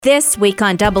This week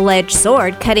on Double-Edged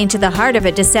Sword, cutting to the heart of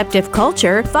a deceptive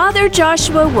culture, Father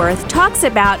Joshua Wirth talks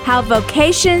about how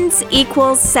vocations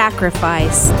equals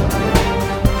sacrifice.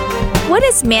 What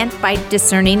is meant by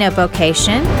discerning a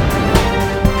vocation?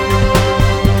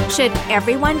 Should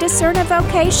everyone discern a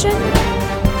vocation?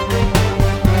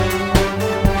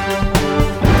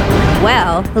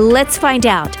 Well, let's find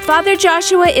out. Father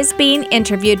Joshua is being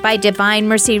interviewed by Divine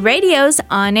Mercy Radio's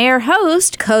on-air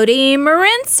host, Cody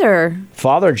Marinser.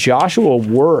 Father Joshua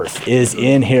Wirth is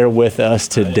in here with us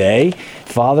today.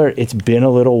 Father, it's been a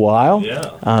little while.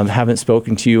 Yeah. Haven't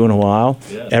spoken to you in a while.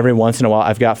 Yeah. Every once in a while,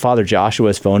 I've got Father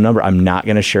Joshua's phone number. I'm not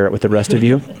going to share it with the rest of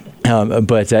you.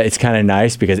 But it's kind of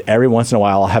nice because every once in a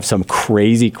while I'll have some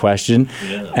crazy question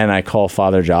and I call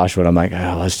Father Joshua and I'm like,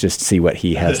 let's just see what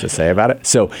he has to say about it.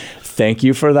 So thank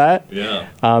you for that. Yeah.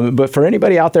 But for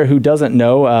anybody out there who doesn't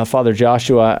know Father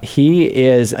Joshua, he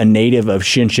is a native of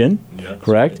Shinshin,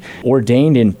 correct? Right.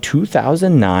 Ordained in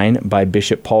 2009 by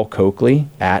Bishop Paul Coakley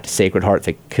at Sacred Heart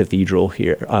Cathedral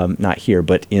here, not here,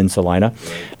 but in Salina.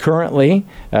 Right. Currently,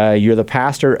 you're the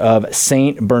pastor of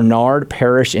St. Bernard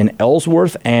Parish in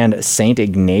Ellsworth and St.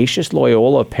 Ignatius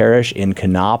Loyola Parish in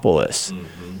Canopolis.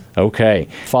 Okay.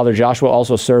 Father Joshua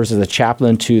also serves as a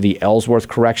chaplain to the Ellsworth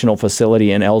Correctional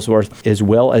Facility in Ellsworth, as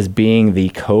well as being the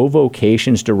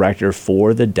co-vocations director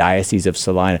for the Diocese of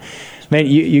Salina. Man,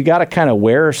 you got to kind of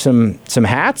wear some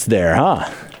hats there,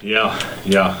 huh? Yeah.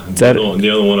 The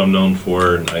other one I'm known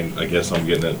for, and I guess I'm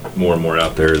getting it more and more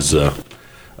out there, is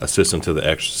assistant to the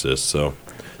exorcist. So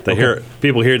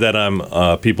people hear that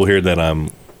I'm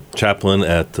chaplain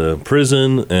at the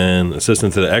prison and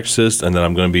assistant to the exorcist, and then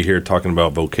I'm going to be here talking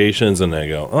about vocations, and they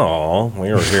go, we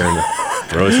were here.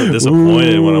 They're always so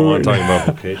disappointed when I want to talk about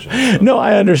vocations. So. No,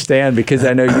 I understand because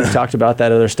I know you've talked about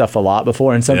that other stuff a lot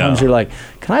before, and sometimes you're like,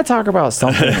 can I talk about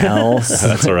something else?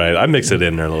 That's all right. I mix it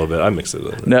in there a little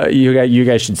bit. No, you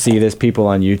guys should see this. People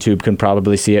on YouTube can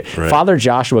probably see it. Right. Father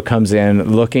Joshua comes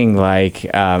in looking like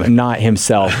not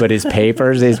himself, but his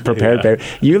papers, his prepared papers.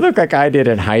 You look like I did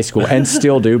in high school, and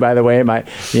still do, by the way.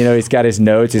 He's got his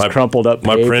notes, his crumpled up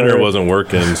paper. My printer wasn't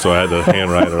working, so I had to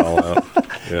handwrite it all out.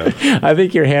 Yeah. I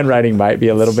think your handwriting might be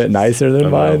a little bit nicer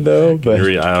than mine, though. But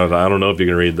I don't know if you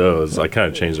can read those. I kind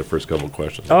of changed the first couple of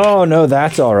questions. Oh, no,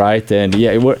 that's all right then.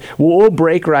 Yeah, we'll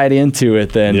break right into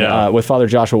it then with Father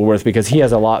Joshua Wirth because he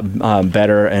has a lot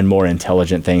better and more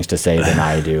intelligent things to say than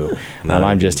I do.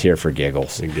 I'm just here for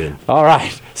giggles. Good. All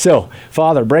right. So,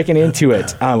 Father, breaking into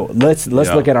it, let's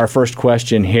look at our first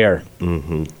question here.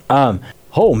 Mm-hmm.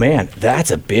 Oh, man, that's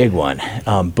a big one,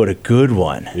 but a good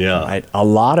one. Yeah. Right? A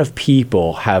lot of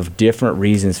people have different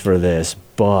reasons for this,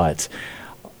 but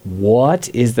what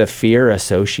is the fear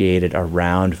associated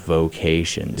around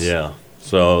vocations? Yeah.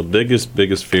 So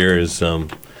biggest fear is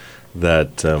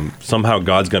that somehow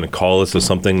God's going to call us to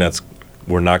something that's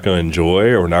we're not going to enjoy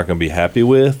or we're not going to be happy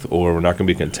with or we're not going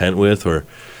to be content with.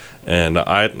 And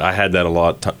I had that a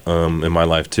lot in my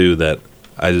life, too, that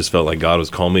I just felt like God was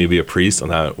calling me to be a priest,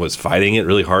 and I was fighting it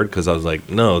really hard because I was like,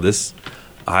 no, there's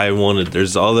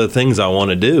other things I want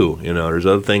to do. There's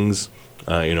other things.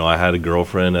 I had a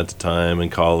girlfriend at the time in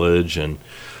college and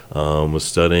was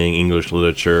studying English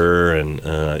literature and,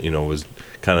 was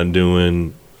kind of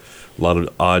doing a lot of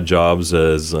odd jobs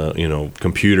as,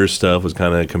 computer stuff, was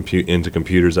kind of into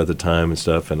computers at the time and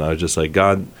stuff. And I was just like,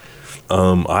 God,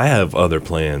 I have other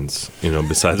plans,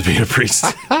 besides being a priest.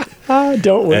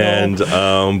 Don't we? And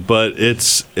but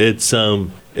it's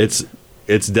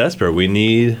desperate. We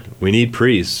need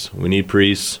priests. We need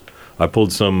priests. I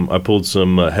pulled some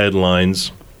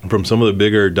headlines from some of the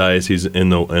bigger dioceses in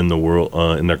the world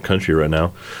in their country right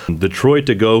now. Detroit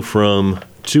to go from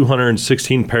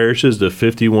 216 parishes to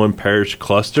 51 parish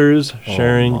clusters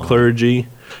sharing clergy.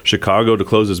 Chicago to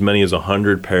close as many as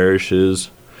 100 parishes.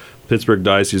 Pittsburgh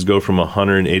Diocese go from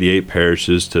 188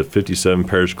 parishes to 57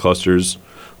 parish clusters,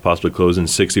 possibly closing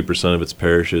 60% of its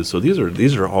parishes. So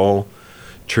these are all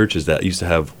churches that used to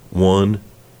have 1,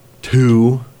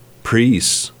 2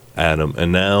 priests at them,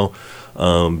 and now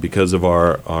because of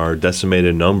our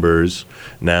decimated numbers,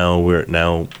 we're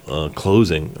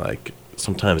closing like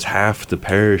sometimes half the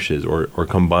parishes or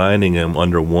combining them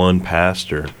under one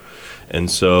pastor. And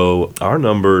so our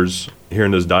numbers here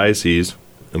in this diocese,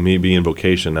 and me being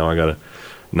vocation, now I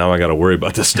gotta worry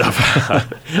about this stuff.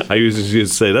 I usually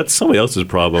just say that's somebody else's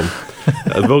problem.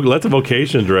 Let the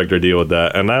vocation director deal with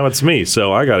that, and now it's me,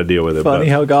 so I got to deal with it. Funny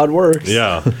how God works.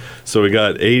 Yeah. So we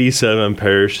got 87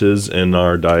 parishes in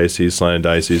our diocese, Salina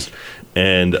Diocese,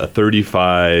 and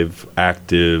 35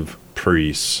 active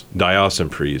priests, diocesan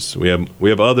priests. We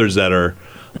have others that are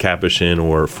Capuchin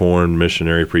or foreign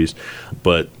missionary priests,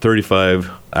 but 35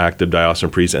 active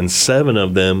diocesan priests, and 7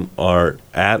 of them are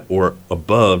at or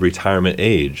above retirement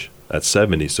age at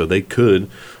 70, so they could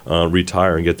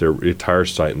retire and get their retire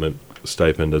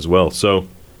stipend as well. So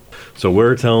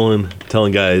we're telling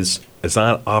guys it's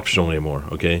not optional anymore.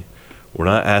 Okay, we're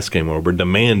not asking anymore. We're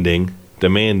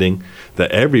demanding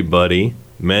that everybody,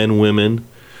 men, women,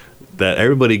 that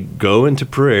everybody go into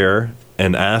prayer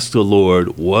and ask the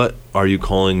Lord, what are you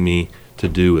calling me to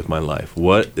do with my life?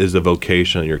 What is the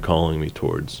vocation that you're calling me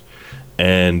towards?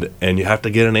 And you have to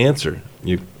get an answer.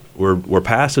 We're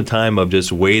past the time of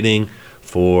just waiting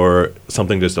for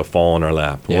something just to fall in our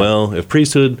lap. Yeah. Well, if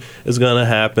priesthood is going to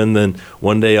happen, then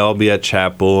one day I'll be at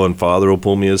chapel and Father will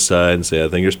pull me aside and say, I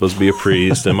think you're supposed to be a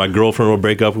priest. And my girlfriend will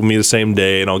break up with me the same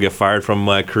day, and I'll get fired from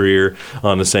my career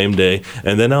on the same day.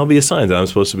 And then I'll be assigned that I'm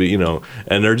supposed to be,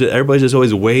 and everybody's just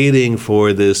always waiting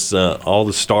for this, all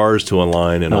the stars to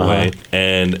align in a way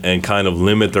and kind of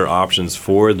limit their options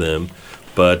for them.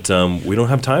 But we don't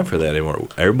have time for that anymore.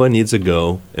 Everybody needs to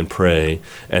go and pray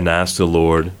and ask the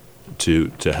Lord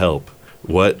to help.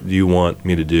 What do you want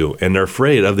me to do? And they're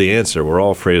afraid of the answer. We're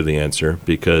all afraid of the answer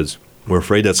because we're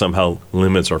afraid that somehow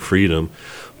limits our freedom.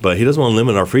 But he doesn't want to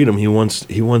limit our freedom. He wants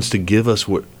to give us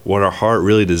what our heart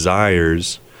really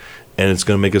desires, and it's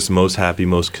going to make us most happy,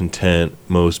 most content,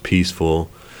 most peaceful.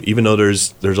 Even though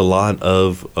there's a lot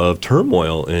of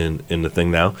turmoil in the thing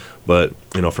now, but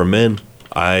for men,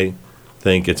 I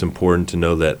think it's important to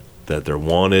know that they're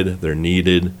wanted, they're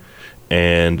needed.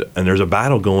 And there's a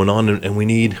battle going on, and we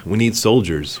need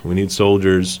soldiers. We need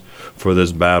soldiers for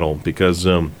this battle because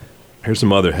here's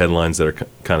some other headlines that are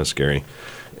kind of scary.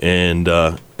 And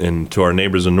to our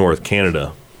neighbors in North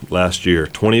Canada, last year,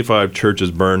 25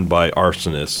 churches burned by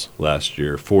arsonists last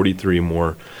year, 43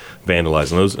 more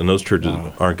vandalized. And those churches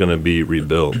aren't going to be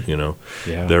rebuilt,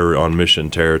 Yeah. They're on mission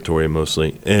territory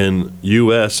mostly. In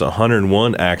U.S.,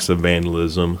 101 acts of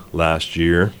vandalism last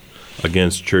year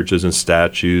against churches and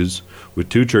statues, with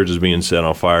 2 churches being set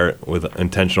on fire with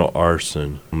intentional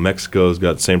arson. Mexico's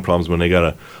got the same problems when they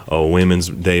got a Women's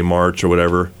Day march or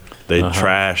whatever. They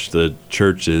trash the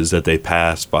churches that they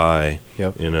pass by,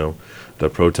 the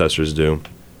protesters do.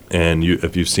 And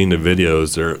if you've seen the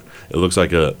videos, it looks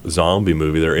like a zombie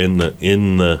movie. They're in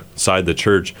the side the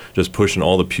church, just pushing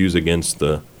all the pews against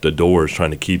the doors,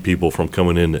 trying to keep people from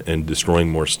coming in and destroying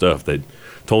more stuff. They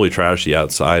totally trash the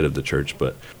outside of the church.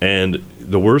 And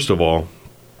the worst of all,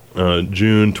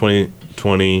 June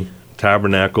 2020,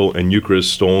 Tabernacle and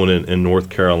Eucharist stolen in North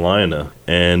Carolina.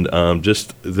 And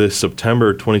just this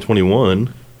September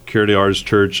 2021, Cure de Ars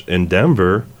Church in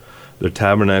Denver, their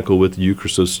Tabernacle with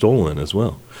Eucharist was stolen as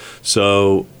well.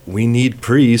 So we need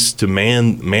priests to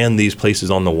man these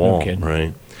places on the wall,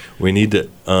 right? We need to,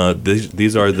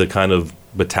 these are the kind of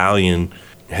battalion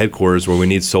headquarters where we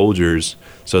need soldiers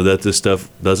so that this stuff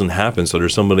doesn't happen. So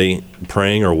there's somebody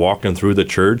praying or walking through the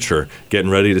church or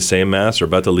getting ready to say Mass or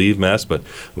about to leave Mass. But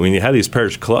when you have these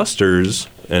parish clusters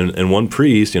and one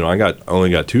priest, I only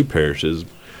got 2 parishes.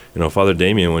 Father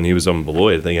Damien, when he was on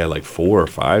Beloit, I think he had like 4 or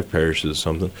 5 parishes or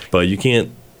something. But you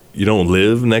don't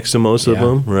live next to most of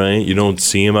them, right? You don't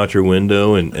see them out your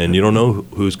window, and you don't know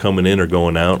who's coming in or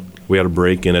going out. We had a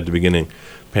break-in at the beginning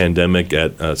pandemic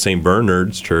at St.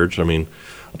 Bernard's Church. I mean,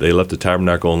 they left the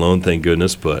tabernacle alone, thank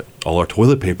goodness, but all our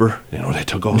toilet paper, they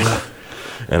took all that,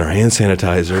 and our hand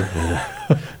sanitizer,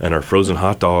 and our frozen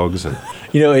hot dogs. And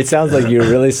it sounds like you're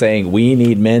really saying we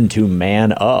need men to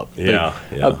man up. Yeah.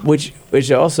 Which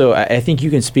also, I think you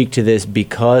can speak to this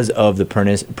because of the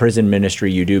prison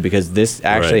ministry you do, because this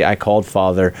actually, I called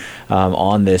Father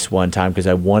on this one time because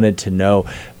I wanted to know,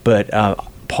 but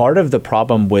part of the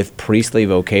problem with priestly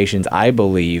vocations, I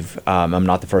believe, I'm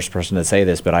not the first person to say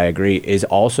this, but I agree, is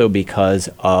also because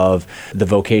of the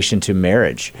vocation to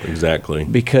marriage. Exactly.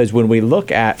 Because when we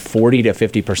look at 40 to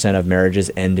 50% of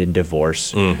marriages end in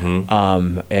divorce,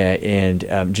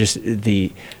 just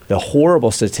the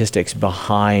horrible statistics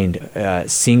behind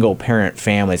single-parent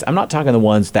families. I'm not talking the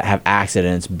ones that have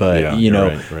accidents, but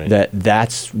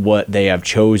that's what they have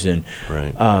chosen.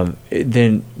 Right.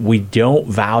 Then we don't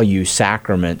value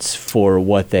sacraments for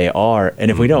what they are,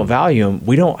 and if we don't value them,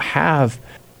 we don't have.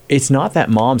 It's not that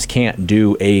moms can't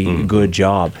do a good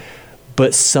job,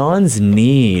 but sons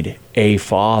need a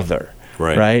father.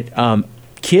 Right.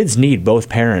 Kids need both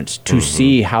parents to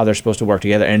see how they're supposed to work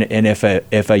together. And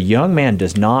if a young man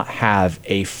does not have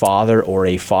a father or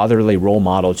a fatherly role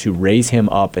model to raise him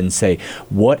up and say,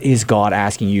 what is God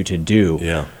asking you to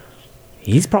do?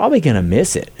 He's probably going to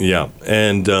miss it. Yeah.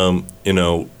 And,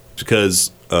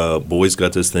 because boys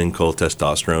got this thing called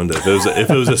testosterone. That if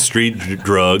it was a street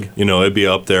drug, it'd be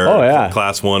up there. Oh, yeah.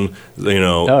 Class 1, it'd be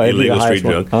the illegal street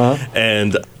highest one. drug.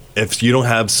 And if you don't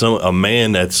have a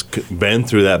man that's been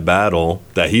through that battle,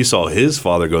 that he saw his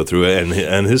father go through it,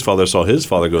 and his father saw his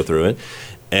father go through it,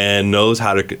 and knows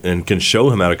how to and can show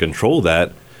him how to control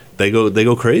that, they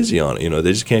go crazy on it.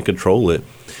 They just can't control it.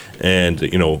 And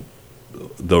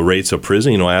the rates of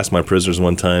prison. I asked my prisoners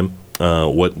one time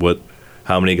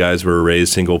how many guys were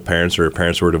raised single parents or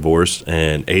parents were divorced,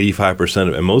 and 85%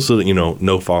 of, and most of the,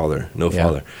 no father,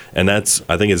 father, and that's,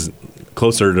 I think, is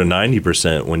closer to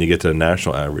 90% when you get to the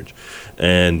national average.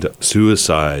 And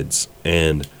suicides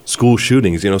and school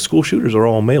shootings. School shooters are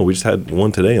all male. We just had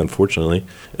one today, unfortunately,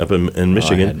 up in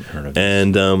Michigan. I hadn't heard of this.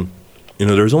 And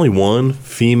there was only one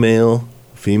female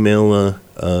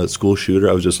school shooter.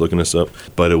 I was just looking this up,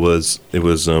 but it was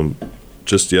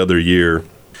just the other year.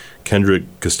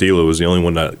 Kendrick Castillo was the only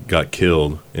one that got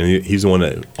killed, and he's the one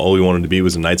that all he wanted to be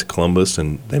was a Knights of Columbus,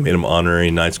 and they made him honorary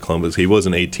Knights of Columbus. He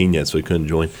wasn't 18 yet, so he couldn't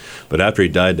join. But after he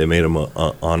died, they made him an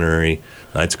honorary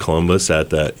Knights of Columbus at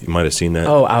that. You might have seen that.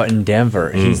 Oh, out in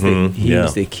Denver. He's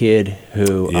the kid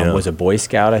who was a Boy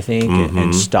Scout, I think,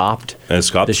 and stopped the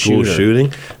school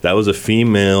shooting. That was a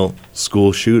female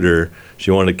school shooter.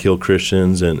 She wanted to kill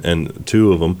Christians, and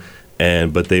two of them,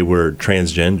 but they were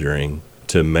transgendering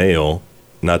to male.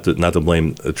 Not to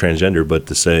blame the transgender, but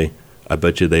to say, I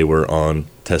bet you they were on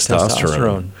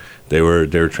testosterone. They were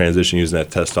transitioning using that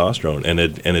testosterone, and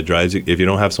it drives you. If you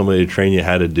don't have somebody to train you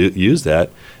how to use that,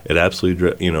 it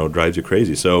absolutely drives you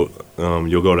crazy. So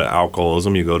you'll go to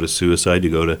alcoholism, you go to suicide,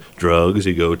 you go to drugs,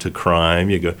 you go to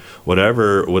crime, you go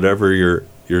whatever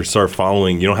you start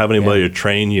following. You don't have anybody to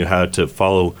train you how to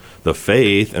follow the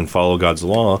faith and follow God's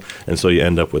law, and so you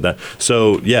end up with that.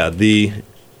 So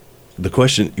the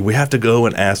question, we have to go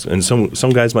and ask, and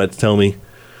some guys might tell me,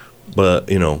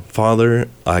 but Father,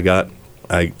 I got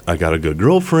a good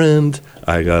girlfriend,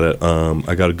 I got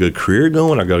a good career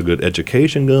going, I got a good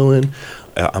education going.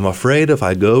 I'm afraid if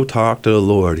I go talk to the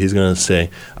Lord, He's going to say,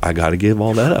 I got to give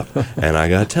all that up. And I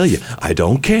got to tell you, I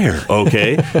don't care,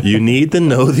 okay? You need to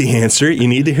know the answer. You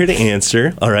need to hear the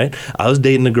answer, all right? I was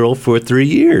dating a girl for 3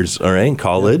 years, all right, in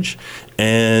college.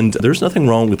 And there's nothing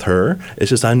wrong with her. It's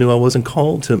just I knew I wasn't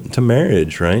called to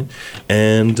marriage, right?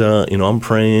 And, I'm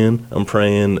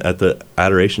praying at the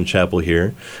Adoration Chapel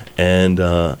here. And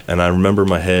I remember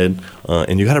my head,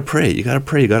 and you got to pray. You got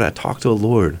to talk to the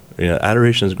Lord.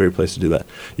 Adoration is a great place to do that.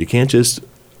 You can't just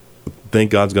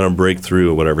think God's going to break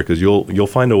through or whatever, because you'll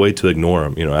find a way to ignore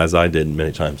Him, as I did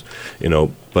many times,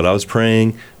 But I was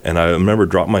praying, and I remember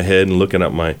dropping my head and looking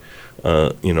at my,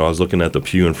 I was looking at the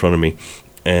pew in front of me,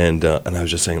 and I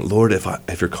was just saying, Lord,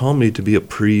 if you're calling me to be a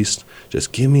priest,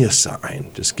 just give me a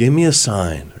sign. Just give me a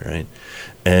sign, right?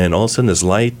 And all of a sudden, this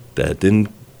light that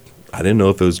I didn't know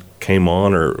if it came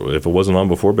on or if it wasn't on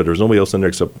before, but there was nobody else in there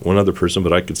except one other person,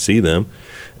 but I could see them,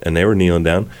 and they were kneeling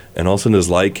down. And all of a sudden, this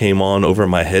light came on over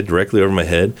my head, directly over my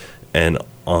head, and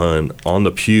on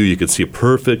the pew, you could see a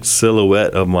perfect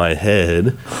silhouette of my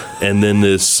head, and then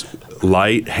this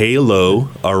light halo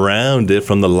around it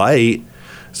from the light.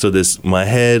 So my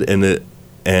head and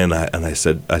I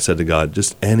said to God,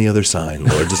 just any other sign,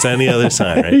 Lord, just any other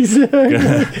sign,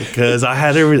 right? Because I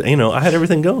had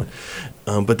everything going.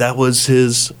 But that was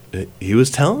he was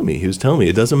telling me,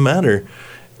 it doesn't matter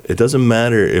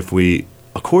if we,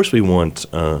 of course we want,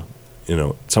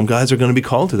 some guys are going to be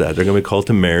called to that. They're going to be called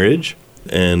to marriage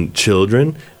and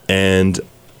children,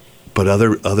 but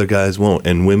other guys won't,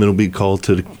 and women will be called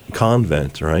to the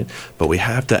convent, right? But we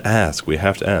have to ask.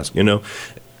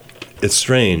 It's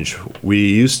strange. We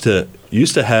used to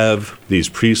have these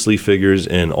priestly figures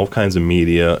in all kinds of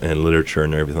media and literature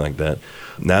and everything like that.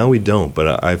 Now we don't.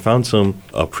 But I found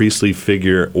a priestly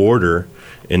figure order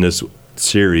in this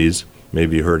series.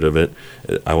 Maybe you heard of it.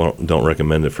 Don't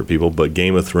recommend it for people. But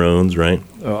Game of Thrones, right?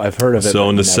 Oh, I've heard of it. So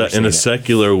in the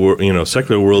secular world,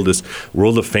 secular world, this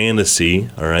world of fantasy,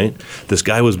 all right. This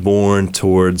guy was born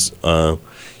towards.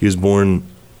 He was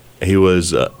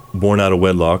born out of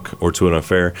wedlock or to an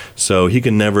affair, so he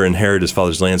could never inherit his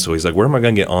father's land. So he's like, where am I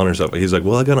going to get honors up? He's like,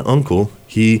 well, I got an uncle.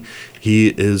 He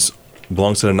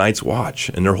belongs to the Night's Watch,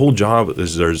 and their whole job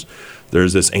is there's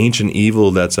this ancient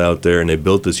evil that's out there, and they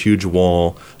built this huge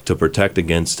wall to protect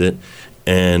against it.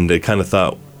 And they kind of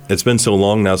thought, it's been so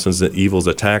long now since the evil's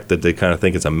attacked that they kind of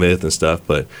think it's a myth and stuff,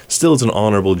 but still it's an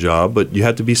honorable job. But you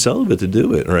have to be celibate to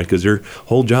do it, right? Because your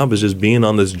whole job is just being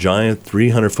on this giant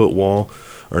 300-foot wall,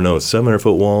 or no, it's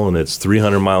 700-foot wall, and it's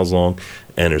 300 miles long,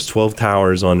 and there's 12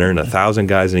 towers on there, and 1,000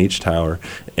 guys in each tower,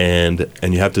 and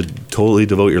you have to totally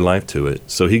devote your life to it.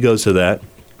 So he goes to that,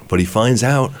 but he finds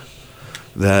out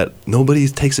that nobody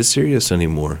takes it serious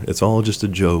anymore. It's all just a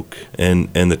joke. And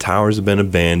the towers have been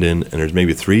abandoned, and there's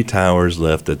maybe 3 towers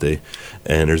left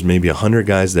and there's maybe 100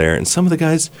 guys there. And some of the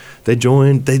guys, they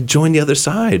joined the other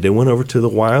side. They went over to the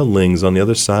wildlings on the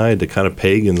other side, the kind of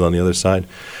pagans on the other side.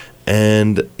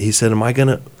 And he said, am I going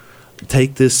to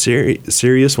take this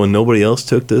serious when nobody else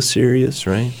took this serious,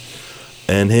 right?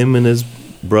 And him and his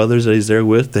brothers that he's there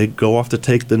with, they go off to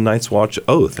take the Night's Watch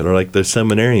oath. And they're like the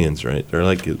seminarians, right? They're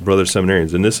like brother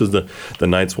seminarians. And this is the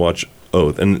Night's Watch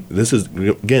oath. And this is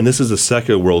the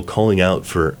secular world calling out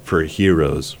for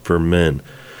heroes, for men,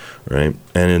 right?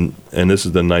 And this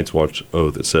is the Night's Watch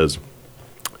oath. It says,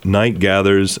 night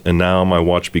gathers, and now my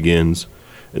watch begins.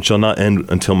 It shall not end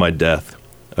until my death.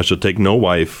 I shall take no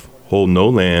wife, hold no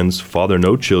lands, father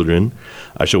no children.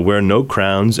 I shall wear no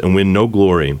crowns and win no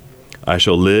glory. I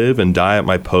shall live and die at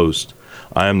my post.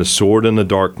 I am the sword in the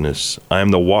darkness. I am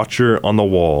the watcher on the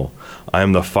wall. I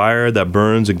am the fire that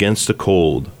burns against the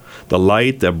cold, the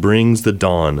light that brings the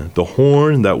dawn, the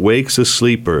horn that wakes a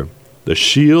sleeper, the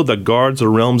shield that guards the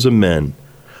realms of men.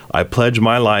 I pledge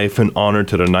my life and honor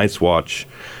to the Night's Watch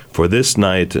for this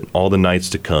night and all the nights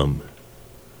to come.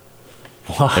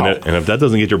 Wow. And if that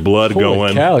doesn't get your blood Holy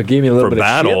going cow, it gave me a little for bit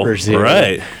battle, of shivers here.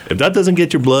 right? If that doesn't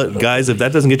get your blood, guys, if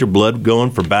that doesn't get your blood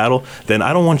going for battle, then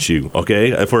I don't want you,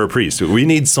 okay? For a priest, we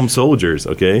need some soldiers,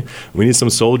 okay? We need some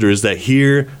soldiers that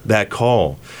hear that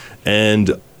call,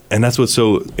 and that's what's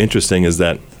so interesting is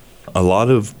that a lot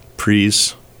of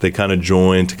priests, they kind of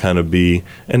join to kind of be,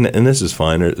 and this is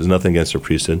fine. There's nothing against their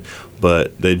priesthood,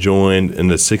 but they joined in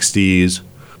the '60s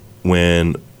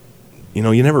when.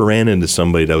 You never ran into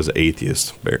somebody that was an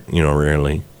atheist,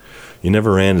 rarely. You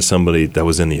never ran into somebody that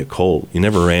was in the occult. You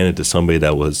never ran into somebody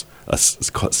that was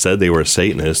said they were a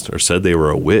Satanist or said they were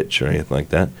a witch or anything like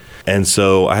that. And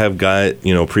so I have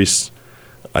priests,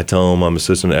 I tell them I'm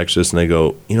assistant exorcist, and they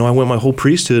go, I went my whole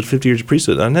priesthood, 50 years of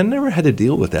priesthood, and I never had to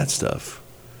deal with that stuff.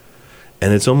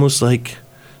 And it's almost like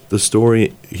the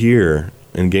story here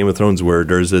in Game of Thrones where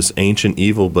there's this ancient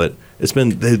evil, but it's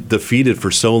been defeated for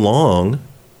so long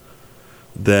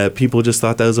that people just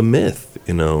thought that was a myth,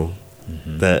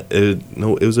 that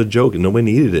it was a joke and nobody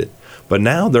needed it. But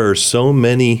now there are so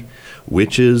many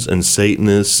witches and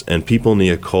Satanists and people in the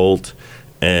occult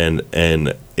and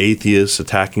atheists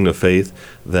attacking the faith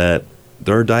that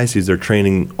there are dioceses that are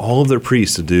training all of their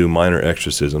priests to do minor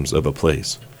exorcisms of a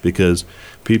place because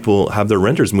people have their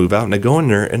renters move out and they go in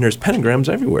there and there's pentagrams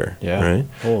everywhere, right?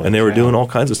 Holy and they were cow. doing all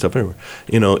kinds of stuff everywhere.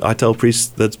 I tell a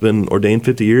priest that's been ordained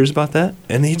 50 years about that,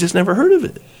 and he just never heard of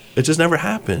it. It just never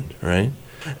happened, right?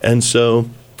 And so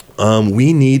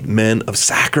we need men of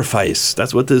sacrifice.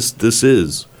 That's what this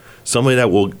is. Somebody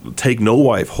that will take no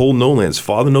wife, hold no lands,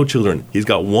 father no children. He's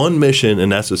got one mission,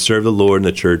 and that's to serve the Lord in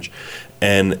the church,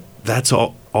 and that's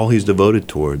all he's devoted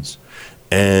towards.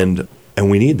 And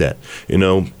we need that.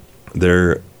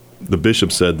 The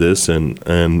bishop said this,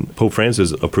 and Pope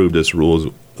Francis approved this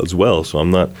rule as well. So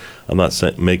I'm not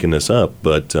making this up.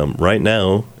 But right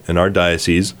now in our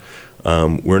diocese,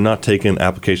 we're not taking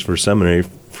application for seminary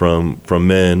from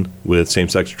men with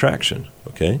same-sex attraction.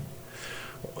 Okay,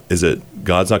 is it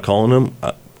God's not calling them?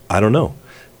 I don't know,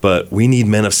 but we need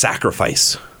men of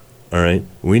sacrifice. All right,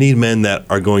 we need men that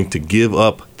are going to give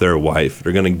up their wife.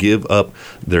 They're going to give up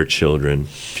their children,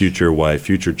 future wife,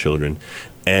 future children,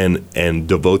 and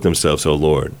devote themselves to the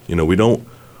Lord. We don't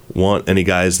want any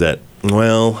guys that,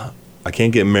 I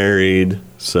can't get married,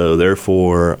 so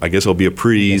therefore I guess I'll be a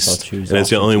priest, and it's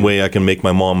the only way I can make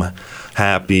my mom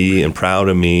happy and proud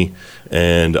of me,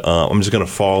 and I'm just going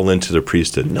to fall into the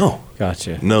priesthood. No.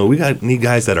 Gotcha. No, we need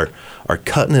guys that are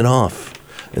cutting it off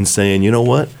and saying, you know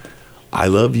what? I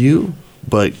love you,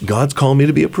 but God's called me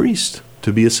to be a priest,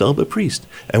 to be a celibate priest.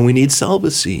 And we need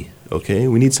celibacy, okay?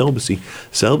 We need celibacy.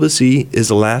 Celibacy is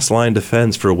the last line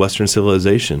defense for Western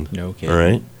civilization, okay. All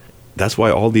right? That's why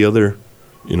all the other,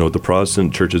 the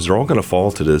Protestant churches are all going to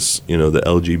fall to this, the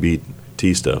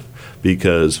LGBT stuff,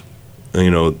 because,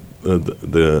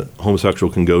 the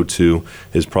homosexual can go to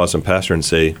his Protestant pastor and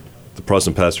say, the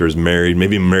Protestant pastor is married,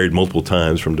 maybe married multiple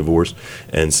times from divorce,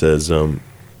 and says,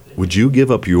 would you give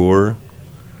up your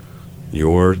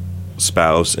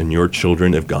spouse and your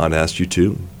children if God asked you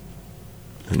to?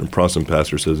 And the Protestant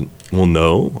pastor says, well,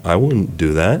 no, I wouldn't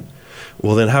do that.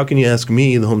 Well, then how can you ask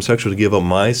me, the homosexual, to give up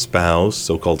my spouse,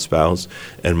 so-called spouse,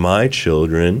 and my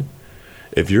children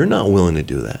if you're not willing to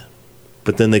do that?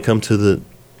 But then they come to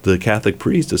the Catholic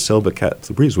priest, the celibate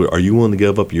Catholic priest. Are you willing to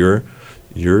give up your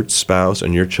spouse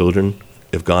and your children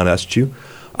if God asked you?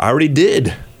 I already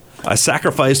did. I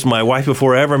sacrificed my wife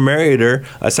before I ever married her.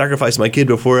 I sacrificed my kid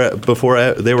before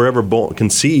they were ever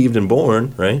conceived and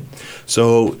born, right?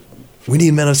 So we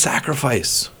need men of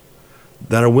sacrifice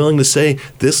that are willing to say,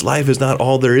 this life is not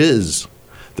all there is.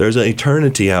 There's an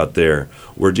eternity out there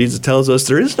where Jesus tells us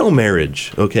there is no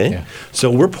marriage, okay? Yeah.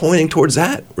 So we're pointing towards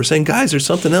that. We're saying, guys, there's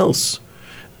something else.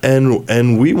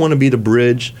 And we want to be the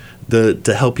bridge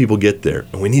to help people get there.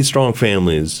 And we need strong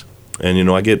families. And,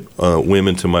 I get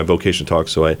women to my vocation talk,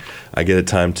 so I get a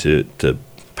time to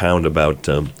pound about,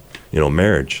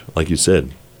 marriage, like you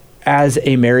said. As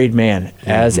a married man,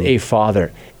 as a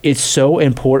father, it's so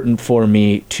important for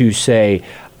me to say,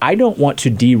 I don't want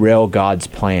to derail God's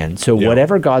plan. So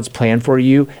whatever God's plan for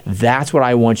you, that's what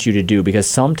I want you to do. Because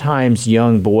sometimes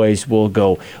young boys will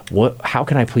go, how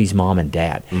can I please mom and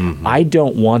dad? I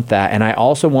don't want that. And I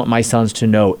also want my sons to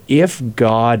know, if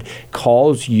God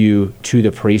calls you to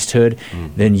the priesthood,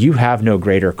 then you have no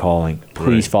greater calling.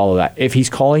 Please follow that. If he's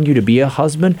calling you to be a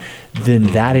husband, then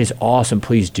that is awesome.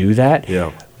 Please do that.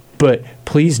 Yeah. But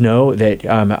please know that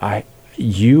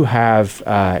you have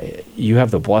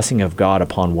the blessing of God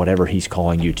upon whatever he's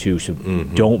calling you to. So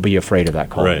don't be afraid of that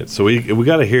call. Right. So we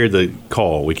got to hear the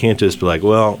call. We can't just be like,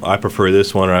 well, I prefer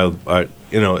this one, or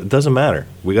it doesn't matter.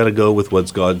 We got to go with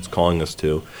what God's calling us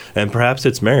to. And perhaps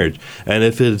it's marriage. And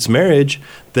if it's marriage,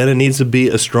 then it needs to be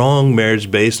a strong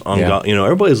marriage based on God.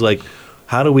 Everybody's like,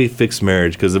 how do we fix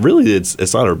marriage? Because really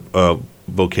it's not a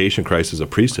vocation crisis of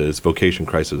priesthood. It's vocation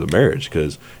crisis of marriage.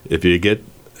 Because if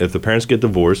the parents get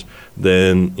divorced,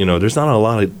 then there's not a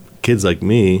lot of kids like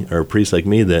me or priests like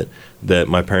me that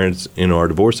my parents are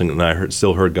divorcing, and I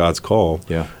still heard God's call.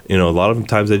 Yeah. A lot of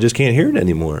times they just can't hear it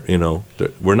anymore.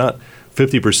 We're not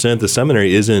 50%. The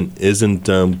seminary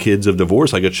isn't kids of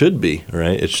divorce like it should be,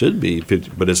 right? It should be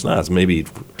 50, but it's not. It's maybe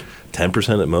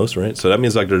 10% at most, right? So that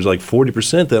means there's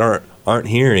 40% that aren't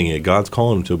hearing it. God's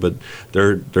calling them to, but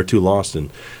they're too lost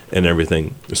and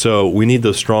everything. So we need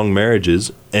those strong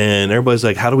marriages. And everybody's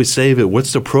like, how do we save it?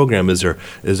 What's the program? Is there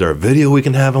a video we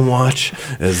can have them watch?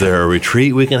 Is there a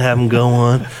retreat we can have them go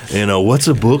on? What's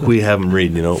a book we have them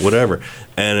read? Whatever.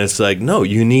 And it's like, no,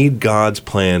 you need God's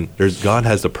plan. God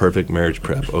has the perfect marriage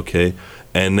prep, okay?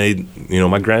 And they,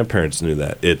 my grandparents knew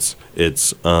that. It's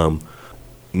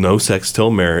no sex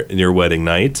till your wedding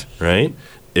night, right?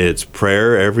 It's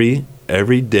prayer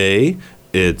every day.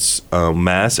 It's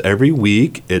mass every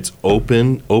week. It's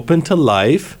open to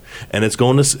life, and it's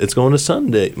going to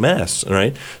Sunday mass,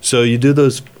 right? So you do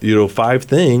those 5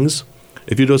 things.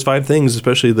 If you do those 5 things,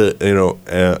 especially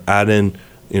add in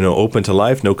open to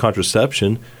life, no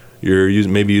contraception, you're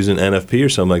maybe using NFP or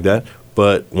something like that.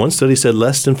 But one study said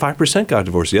less than 5% got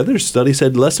divorced. The other study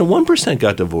said less than 1%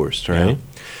 got divorced, right? Yeah.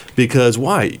 Because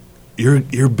why?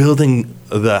 You're building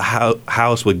the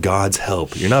house with God's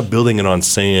help. You're not building it on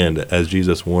sand, as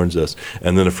Jesus warns us.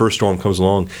 And then the first storm comes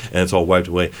along and it's all wiped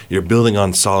away. You're building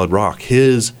on solid rock,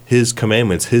 His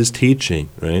commandments, His teaching,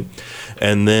 right?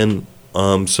 And then,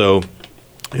 I'm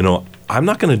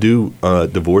not going to do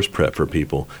divorce prep for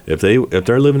people if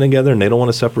they're living together and they don't want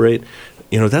to separate.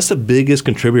 That's the biggest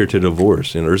contributor to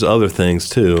divorce. There's other things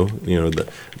too,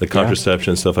 the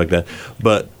contraception and stuff like that.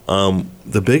 But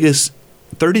the biggest,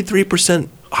 33%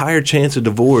 higher chance of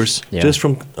divorce just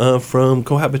from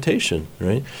cohabitation,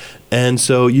 right? And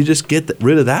so you just get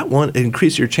rid of that one and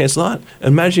increase your chance a lot.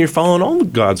 Imagine you're following all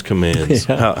of God's commands,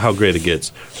 how great it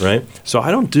gets, right? So I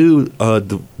don't do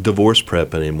divorce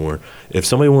prep anymore. If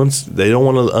somebody they don't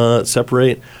want to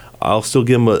separate, I'll still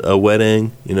give them a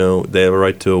wedding. They have a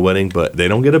right to a wedding, but they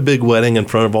don't get a big wedding in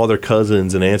front of all their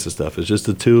cousins and aunts and stuff. It's just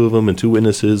the 2 of them and 2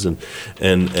 witnesses and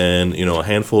a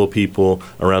handful of people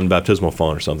around the baptismal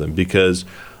font or something. Because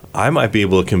I might be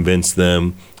able to convince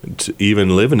them to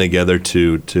even living together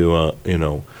to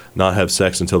not have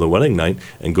sex until the wedding night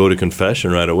and go to confession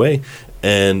right away.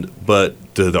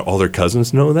 But do all their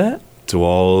cousins know that? Do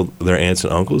all their aunts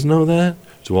and uncles know that?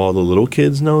 Do all the little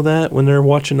kids know that when they're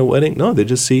watching the wedding? No, they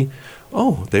just see,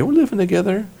 they were living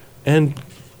together and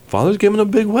father's giving a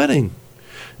big wedding.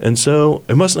 And so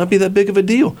it must not be that big of a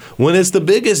deal. When it's the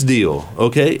biggest deal,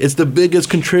 okay? It's the biggest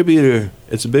contributor.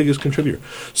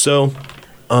 So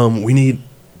we need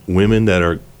women that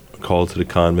are called to the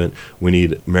convent. We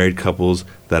need married couples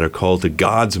that are called to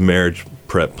God's marriage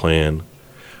prep plan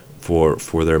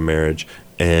for their marriage.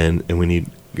 And we need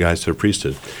guys to the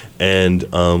priesthood. And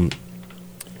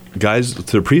guys to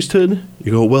the priesthood,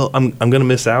 you go, well, I'm going to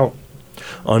miss out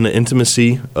on the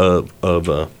intimacy of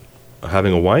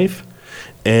having a wife,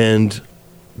 and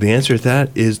the answer to that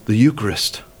is the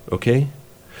Eucharist, okay?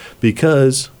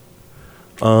 Because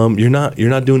you're not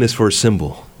doing this for a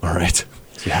symbol, all right?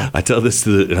 Yeah. I tell this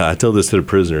to the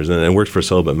prisoners, and it works for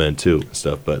celibate men too and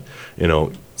stuff. But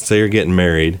say you're getting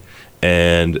married,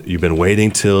 and you've been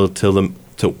waiting till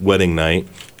wedding night.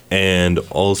 and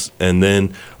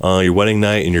then your wedding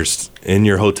night, and you're in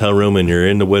your hotel room, and you're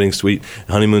in the wedding suite,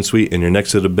 honeymoon suite, and you're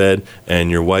next to the bed,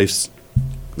 and your wife's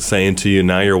saying to you,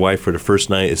 now your wife for the first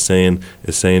night is saying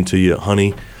to you,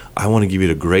 honey, I want to give you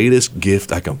the greatest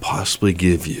gift I can possibly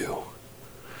give you.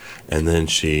 And then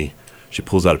she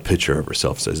pulls out a picture of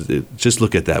herself, says, just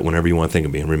look at that whenever you want to think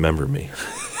of me and remember me.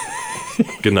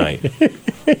 Good night.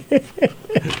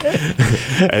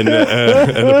 And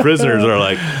the prisoners are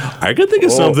like, I could think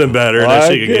of something better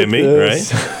that she could give me, right?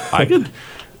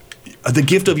 The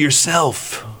gift of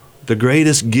yourself. The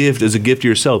greatest gift is a gift to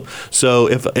yourself. So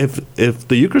if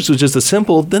the Eucharist was just a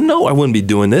simple, then no, I wouldn't be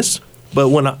doing this. But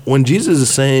when Jesus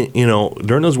is saying,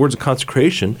 during those words of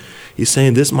consecration, he's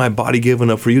saying, this is my body given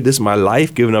up for you. This is my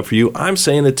life given up for you. I'm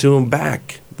saying it to him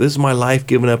back. This is my life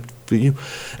given up for you.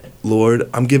 Lord,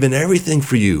 I'm giving everything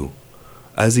for you.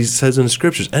 As he says in the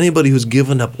scriptures, anybody who's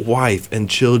given up wife and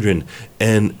children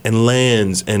and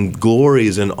lands and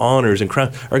glories and honors and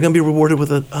crowns are going to be rewarded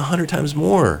with 100 times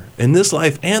more in this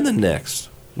life and the next,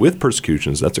 with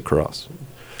persecutions. That's a cross.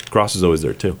 Cross is always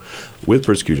there too, with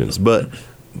persecutions. But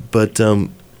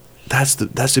that's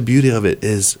the beauty of it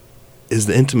is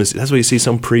the intimacy. That's why you see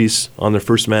some priests on their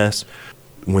first mass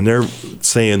when they're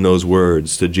saying those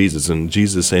words to Jesus, and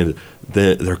Jesus saying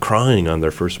that they're crying on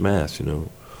their first mass.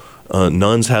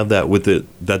 Nuns have that with it,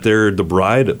 that they're the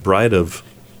bride of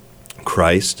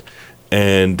Christ,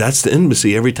 and that's the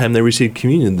intimacy every time they receive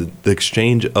communion, the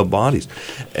exchange of bodies,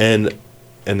 and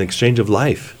an exchange of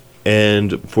life.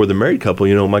 And for the married couple,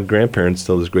 my grandparents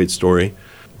tell this great story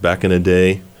back in the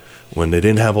day when they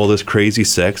didn't have all this crazy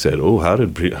sex. Said,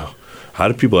 how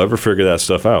did people ever figure that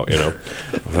stuff out?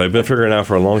 They've been figuring it out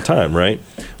for a long time, right?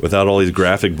 Without all these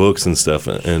graphic books and stuff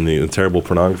and the terrible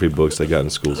pornography books they got in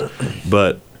schools.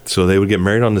 But so they would get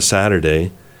married on the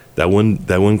Saturday. That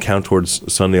wouldn't count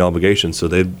towards Sunday obligation. So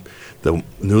the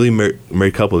newly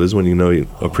married couple, this is when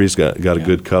a priest got a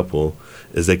good couple,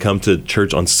 is they come to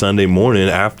church on Sunday morning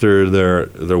after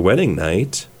their wedding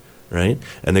night, right?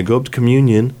 And they go up to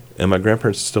communion, and my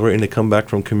grandparents are still right, and they come back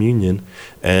from communion,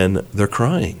 and they're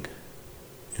crying.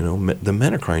 The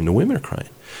men are crying, the women are crying.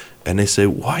 And they say,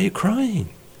 why are you crying?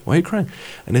 Why are you crying?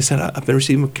 And they said, I've been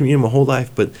receiving communion my whole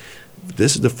life, but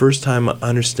this is the first time I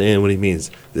understand what he means.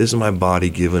 This is my body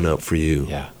given up for you.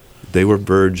 Yeah. They were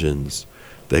virgins.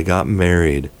 They got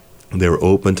married. They were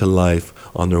open to life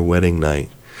on their wedding night.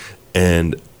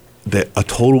 And a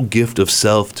total gift of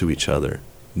self to each other.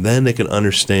 Then they can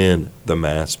understand the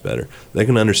Mass better. They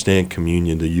can understand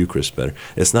communion, the Eucharist better.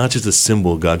 It's not just a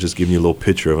symbol, God just giving you a little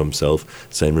picture of himself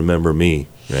saying, remember me,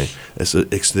 right? It's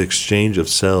the exchange of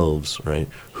selves, right?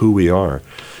 Who we are.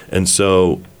 And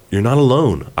so you're not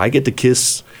alone. I get to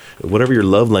kiss whatever your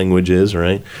love language is,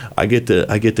 right? I get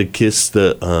to kiss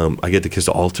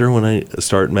the altar when I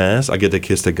start Mass. I get to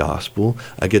kiss the gospel.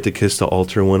 I get to kiss the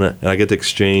altar and I get to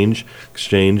exchange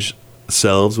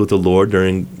selves with the Lord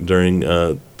during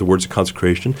the words of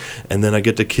consecration, and then I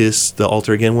get to kiss the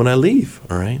altar again when I leave.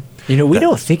 All right. We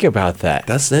don't think about that.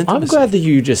 That's the intimacy. I'm glad that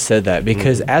you just said that,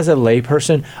 because as a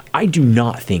layperson, I do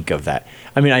not think of that.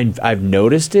 I mean, I've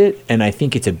noticed it, and I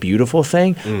think it's a beautiful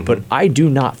thing, but I do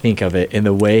not think of it in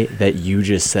the way that you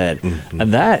just said.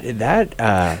 And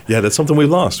that's something we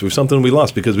lost. Something we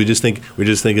lost because we just think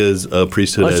as a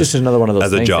priesthood it's just another one of those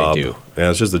as things a job. they do. Yeah,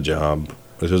 it's just a job.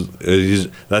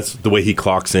 That's the way he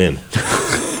clocks in.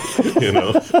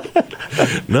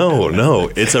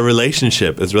 No, it's a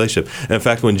relationship. It's a relationship. And in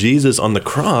fact, when Jesus on the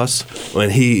cross,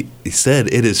 when he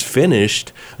said, it is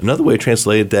finished, another way to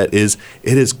translate that is,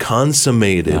 it is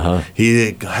consummated.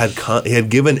 He had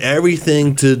given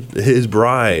everything to his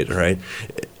bride, right?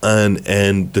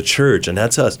 And the church, and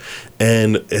that's us.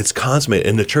 And it's consummated.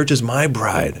 And the church is my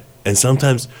bride. And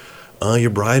sometimes your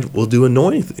bride will do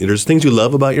annoying things. There's things you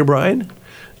love about your bride,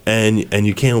 and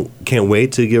you can't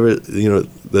wait to give her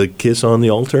the kiss on the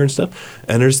altar and stuff.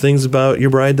 And there's things about your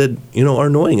bride that are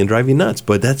annoying and drive you nuts.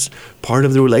 But that's part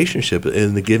of the relationship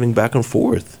and the giving back and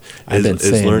forth.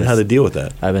 Is learn how to deal with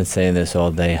that. I've been saying this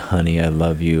all day, honey. I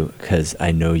love you because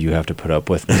I know you have to put up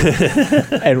with me.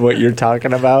 And what you're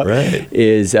talking about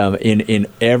is in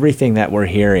everything that we're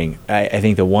hearing. I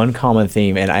think the one common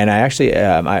theme, and I actually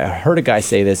I heard a guy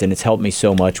say this, and it's helped me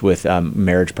so much with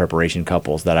marriage preparation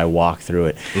couples that I walk through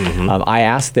it. I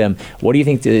asked them, what do you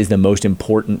think is the most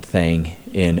important thing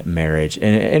in marriage?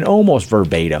 And almost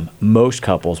verbatim, most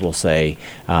couples will say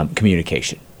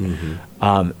communication.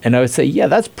 And I would say, yeah,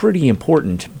 that's pretty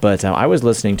important. But I was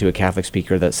listening to a Catholic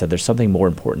speaker that said there's something more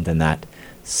important than that: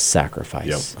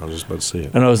 sacrifice. Yep, I was just about to say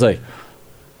it. And I was like,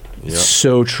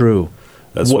 so true.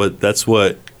 That's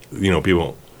what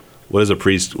people what does a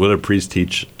priest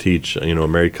teach a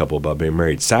married couple about being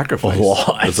married? Sacrifice.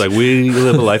 What? It's like we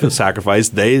live a life of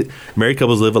sacrifice. Married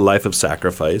couples live a life of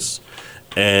sacrifice,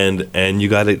 and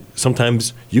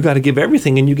sometimes you gotta give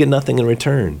everything and you get nothing in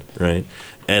return, right?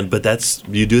 But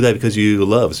you do that because you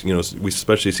love. We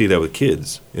especially see that with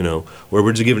kids, where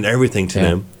we're just giving everything to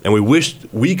them, and we wish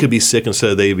we could be sick instead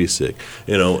of they be sick,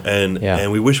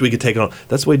 and we wish we could take it on.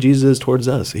 That's the way Jesus is towards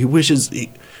us. He wishes,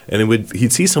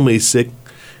 he'd see somebody sick,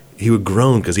 he would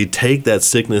groan because he'd take that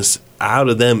sickness out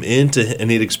of them and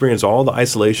he'd experience all the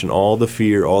isolation, all the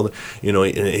fear, and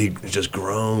he just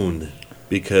groaned.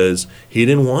 Because he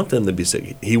didn't want them to be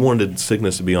sick. He wanted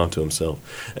sickness to be onto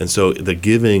himself. And so the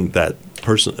giving that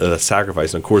person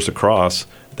sacrifice, and of course the cross,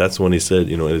 that's when he said,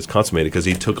 it is consummated, because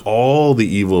he took all the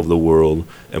evil of the world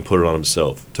and put it on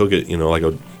himself. Took it, like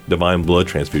a divine blood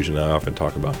transfusion I often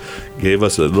talk about. Gave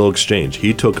us a little exchange.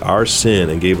 He took our sin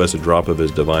and gave us a drop of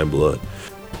his divine blood.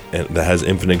 And that has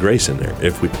infinite grace in there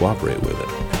if we cooperate with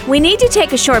it. We need to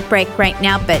take a short break right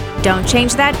now, but don't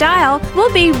change that dial.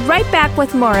 We'll be right back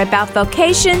with more about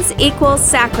Vocations Equals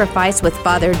Sacrifice with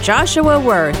Father Joshua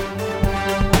Wirth.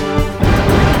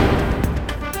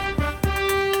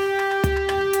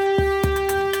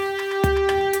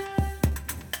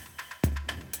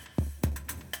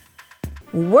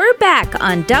 We're back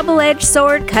on Double-Edged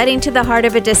Sword, cutting to the heart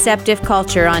of a deceptive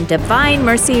culture on Divine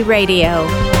Mercy Radio.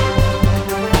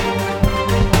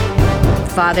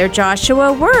 Father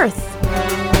Joshua Wirth.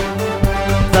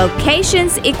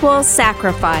 Vocations Equals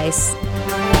Sacrifice.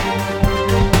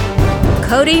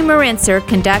 Cody Marinser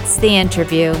conducts the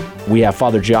interview. We have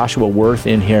Father Joshua Wirth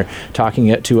in here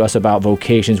talking to us about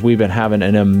vocations. We've been having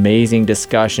an amazing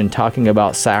discussion talking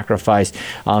about sacrifice,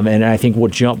 and I think we'll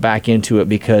jump back into it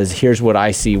because here's what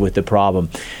I see with the problem.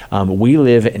 We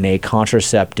live in a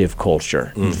contraceptive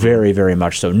culture, very, very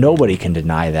much so. Nobody can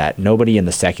deny that. Nobody in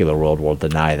the secular world will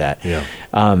deny that. Yeah.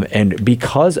 And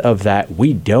because of that,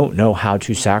 we don't know how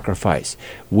to sacrifice.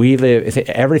 We live,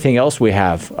 everything else we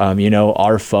have,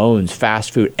 our phones,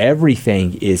 fast food,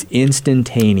 everything is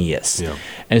instantaneous. Yeah.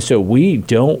 And so we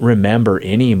don't remember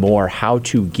anymore how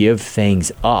to give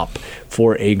things up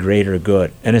for a greater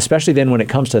good. And especially then when it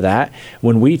comes to that,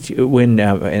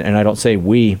 and I don't say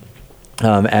we,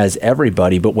 as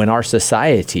everybody, but when our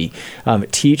society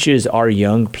teaches our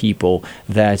young people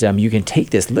that you can take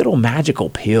this little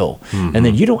magical pill and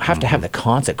then you don't have to have the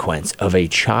consequence of a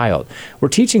child. We're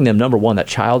teaching them, number one, that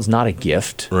child's not a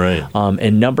gift. Right.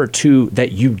 And number two,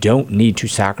 that you don't need to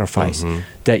sacrifice.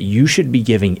 That you should be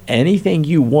giving anything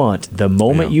you want the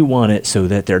moment you want it so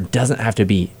that there doesn't have to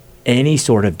be any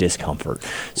sort of discomfort.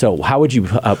 So how would you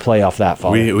play off that,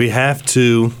 Father? We have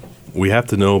to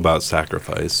know about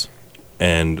sacrifice.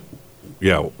 And,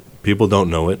 people don't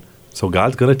know it. So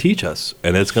God's going to teach us,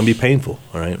 and it's going to be painful,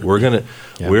 all right? We're in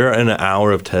an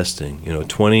hour of testing.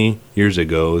 20 years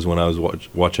ago is when I was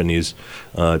watching these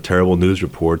terrible news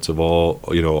reports of all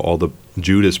the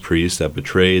Judas priests that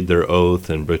betrayed their oath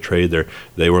and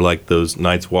they were like those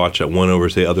Night's Watch that went over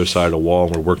to the other side of the wall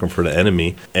and were working for the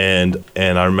enemy. And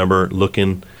I remember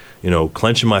looking,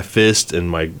 clenching my fist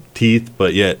and my teeth,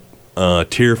 but yet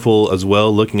tearful as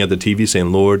well, looking at the TV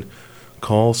saying, Lord,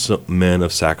 call some men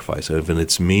of sacrifice. If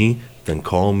it's me, then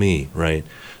call me, right?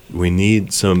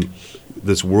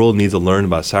 This world needs to learn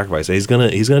about sacrifice. And he's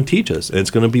gonna teach us, and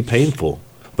it's gonna be painful.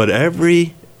 But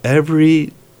every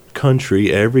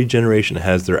country, every generation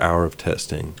has their hour of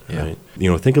testing, right?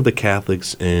 Think of the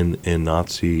Catholics in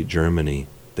Nazi Germany.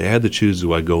 They had to choose,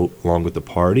 do I go along with the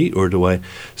party or do I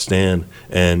stand?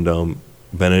 And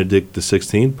Benedict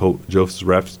XVI, Pope Joseph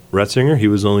Ratzinger, he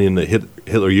was only in the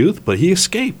Hitler Youth, but he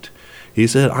escaped. He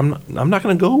said, "I'm not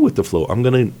going to go with the flow. I'm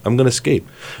going to escape."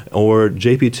 Or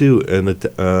JP2 and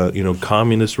the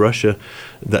communist Russia,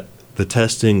 that the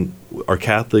testing, are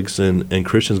Catholics and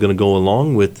Christians going to go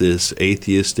along with this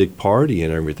atheistic party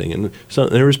and everything? And so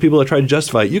there was people that tried to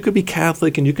justify it. You could be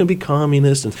Catholic and you can be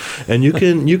communist and you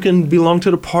can belong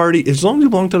to the party. As long as you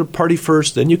belong to the party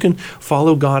first, then you can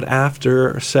follow God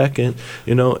after second.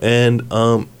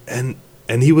 And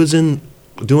he was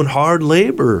doing hard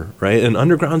labor, right, in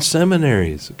underground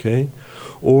seminaries, okay?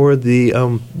 Or the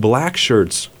black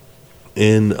shirts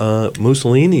in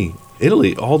Mussolini,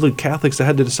 Italy. All the Catholics that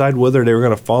had to decide whether they were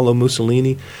going to follow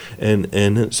Mussolini,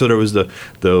 and so there was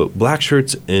the black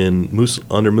shirts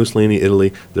under Mussolini,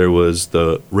 Italy. There was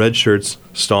the red shirts,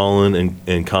 Stalin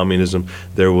and communism.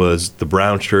 There was the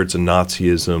brown shirts and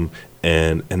Nazism,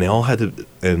 and they all had to,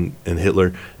 and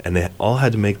Hitler, and they all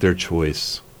had to make their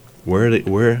choice. Where are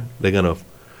they going to?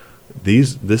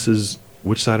 This is,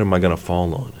 which side am I going to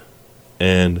fall on?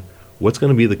 And what's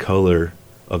going to be the color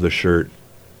of the shirt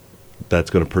that's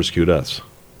going to persecute us?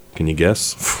 Can you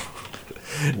guess?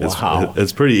 Wow.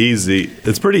 It's pretty easy.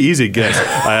 It's pretty easy to guess.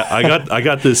 I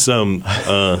got this.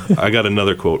 I got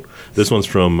another quote. This one's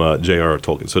from J.R.R.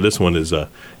 Tolkien. So this one is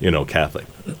Catholic,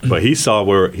 but he saw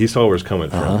where it's coming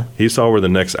from. He saw where the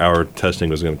next hour testing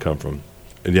was going to come from.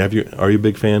 And are you a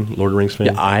big fan, Lord of the Rings fan?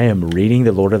 Yeah, I am reading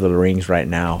the Lord of the Rings right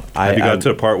now. Have you got to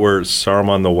the part where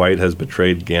Saruman the White has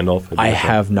betrayed Gandalf? I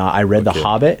have not. I read The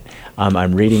Hobbit.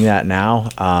 I'm reading that now.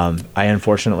 I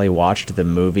unfortunately watched the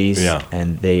movies,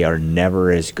 and they are never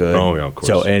as good. Oh, yeah, of course.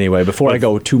 So anyway, before I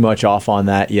go too much off on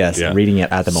that, reading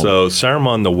it at the moment. So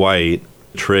Saruman the White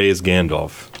betrays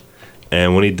Gandalf,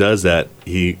 and when he does that,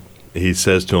 he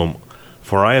says to him,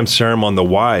 "For I am Saruman the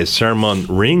Wise, Saruman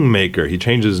Ringmaker." He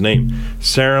changed his name.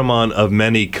 Saruman of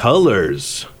many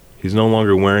colors. He's no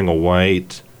longer wearing a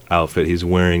white outfit. He's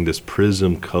wearing this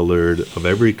prism-colored, of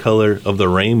every color of the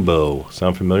rainbow.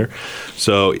 Sound familiar?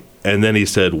 So, and then he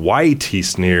said, "White," he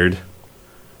sneered.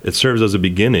 "It serves as a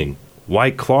beginning.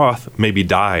 White cloth may be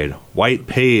dyed. White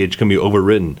page can be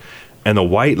overwritten. And the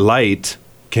white light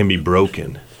can be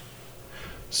broken."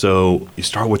 So you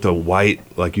start with the white,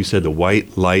 like you said, the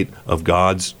white light of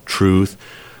God's truth.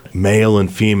 Male and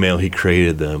female, he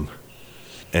created them.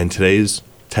 And today's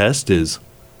test is,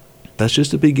 that's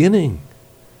just the beginning.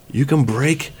 You can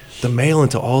break the male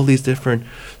into all these different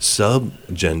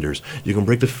subgenders. You can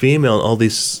break the female in all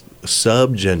these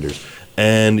subgenders.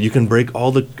 And you can break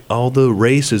all the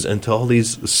races into all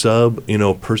these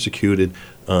persecuted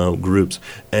groups.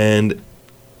 And,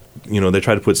 they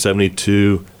try to put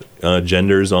 72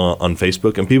 genders on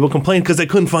Facebook, and people complained because they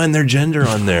couldn't find their gender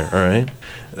on there. All right,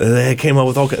 they came up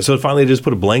with all kinds. So finally, they just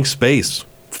put a blank space,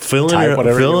 fill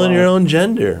in your own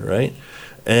gender, right?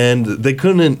 And they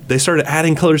couldn't. They started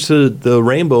adding colors to the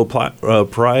rainbow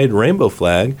pride rainbow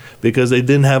flag because it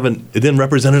didn't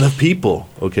represent enough people.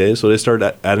 Okay, so they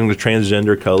started adding the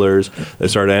transgender colors. They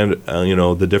started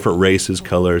adding, the different races,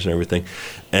 colors, and everything.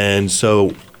 And this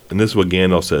is what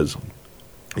Gandalf says.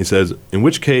 He says, "In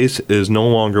which case it is no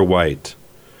longer white,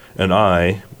 and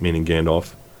I," meaning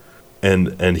Gandalf,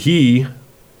 and he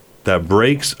that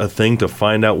breaks a thing to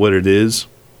find out what it is,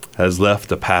 has left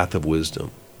the path of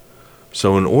wisdom."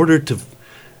 So in order to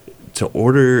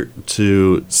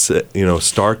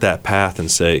start that path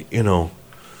and say,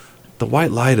 the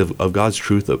white light of God's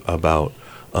truth about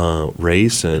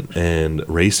race and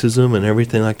racism and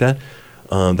everything like that,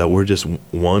 that we're just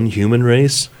one human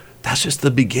race, that's just the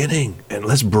beginning, and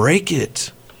let's break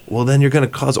it. Well, then you're going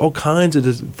to cause all kinds of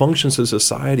dysfunctions to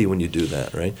society when you do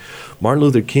that, right? Martin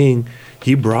Luther King,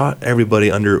 he brought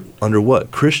everybody under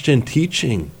what? Christian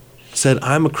teaching. Said,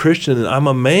 "I'm a Christian and I'm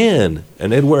a man,"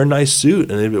 and they'd wear a nice suit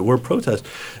and they'd wear protest.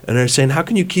 And they're saying, "How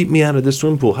can you keep me out of this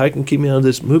swimming pool? How can you keep me out of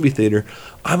this movie theater?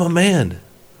 I'm a man.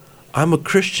 I'm a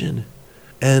Christian,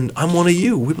 and I'm one of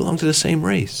you. We belong to the same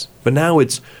race." But now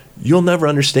it's, you'll never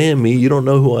understand me. You don't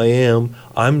know who I am.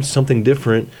 I'm something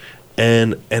different,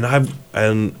 and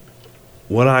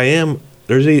what I am,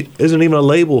 isn't even a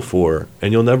label for,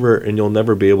 and you'll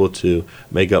never be able to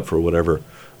make up for whatever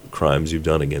crimes you've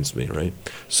done against me, right?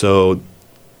 So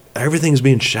everything's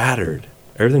being shattered.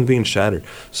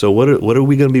 So what are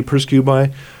we going to be persecuted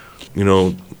by?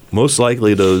 Most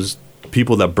likely those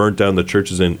people that burnt down the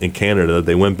churches in Canada,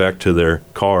 they went back to their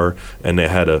car and they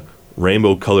had a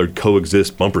rainbow-colored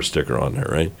coexist bumper sticker on there,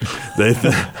 right?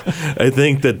 I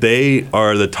think that they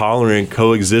are the tolerant,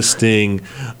 coexisting,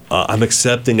 I'm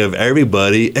accepting of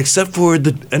everybody except for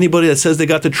anybody that says they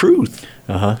got the truth.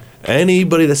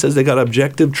 Anybody that says they got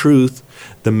objective truth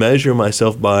to measure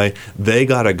myself by, they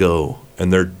got to go,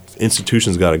 and their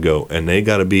institutions got to go, and they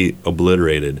got to be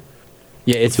obliterated.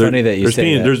 Yeah, it's funny that you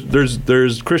say that.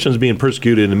 There's Christians being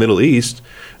persecuted in the Middle East.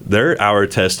 Their hour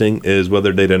testing is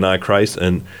whether they deny Christ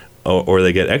or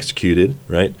they get executed,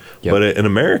 right? Yep. But in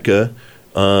America,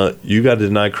 you got to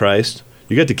deny Christ.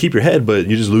 You got to keep your head, but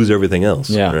you just lose everything else,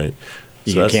 right?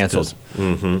 You get canceled.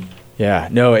 Yeah,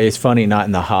 no, it's funny, not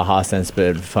in the ha-ha sense,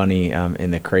 but funny in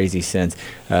the crazy sense,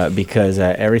 because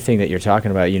everything that you're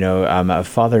talking about,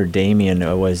 Father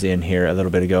Damien was in here a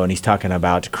little bit ago, and he's talking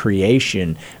about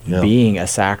creation being a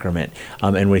sacrament.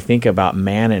 And we think about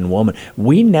man and woman.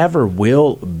 We never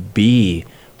will be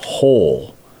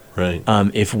whole. Right.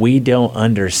 If we don't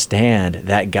understand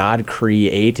that God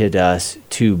created us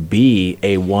to be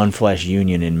a one flesh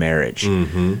union in marriage,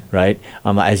 right?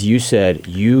 As you said,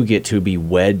 you get to be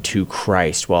wed to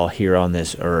Christ while here on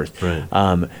this earth.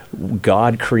 Right.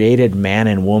 God created man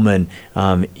and woman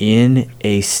in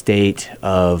a state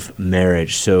of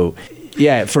marriage. So,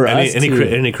 yeah, for us, and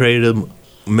he created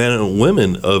men and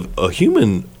women of a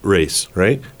human race,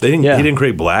 right? He didn't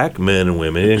create black men and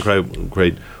women. He didn't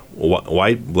create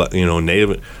white,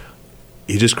 native.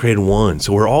 He just created one.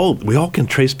 So we all can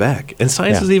trace back. And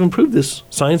science has even proved this.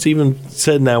 Science even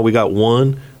said now we got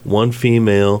one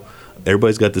female.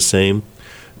 Everybody's got the same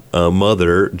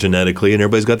mother genetically, and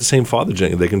everybody's got the same father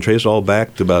genetically. They can trace it all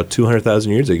back to about 200,000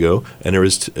 years ago, and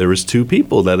there was two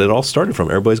people that it all started from.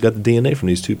 Everybody's got the DNA from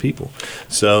these two people.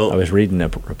 So I was reading a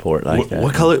report like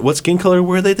that. What skin color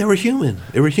were they? They were human.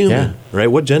 Right?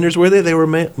 What genders were they? They were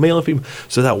male and female.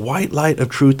 So that white light of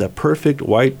truth, that perfect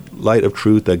white light of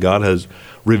truth that God has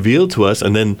revealed to us,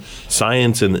 and then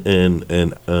science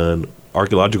and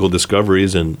archaeological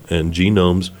discoveries and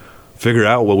genomes figure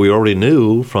out what we already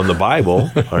knew from the Bible,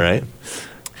 all right?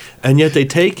 And yet they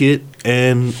take it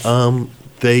and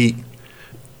they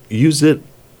use it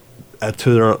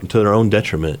to their own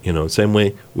detriment. Same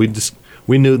way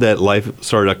we knew that life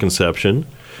started at conception,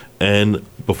 and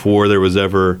before there was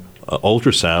ever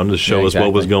ultrasound to show us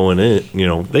what was going in.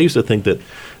 They used to think that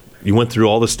you went through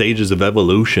all the stages of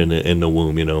evolution in the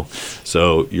womb,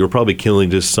 So you were probably killing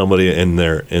just somebody in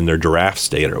their giraffe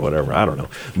state or whatever. I don't know.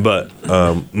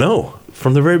 But no,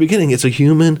 from the very beginning, it's a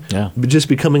human just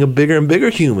becoming a bigger and bigger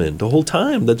human the whole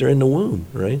time that they're in the womb,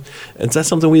 right? And that's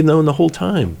something we've known the whole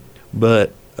time.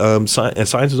 But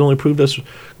science has only proved us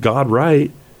God right,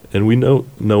 and we know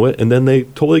it, and then they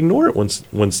totally ignore it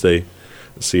once they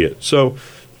see it. So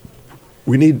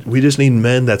we just need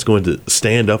men that's going to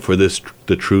stand up for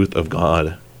the truth of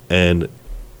God, and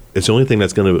it's the only thing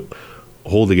that's going to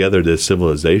hold together this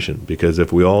civilization. Because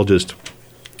if we all just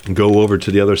go over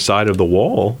to the other side of the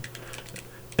wall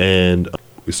and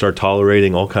we start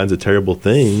tolerating all kinds of terrible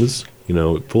things,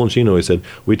 Fulton always said,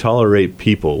 we tolerate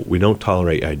people, we don't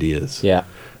tolerate ideas. Yeah,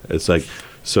 it's like,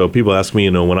 so people ask me,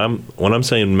 when I'm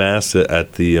saying mass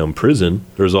at the prison,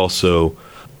 there's also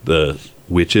the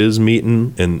witches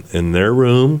meeting in their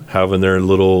room, having their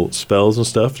little spells and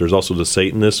stuff. There's also the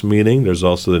Satanists meeting. There's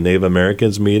also the Native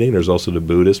Americans meeting. There's also the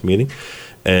Buddhist meeting.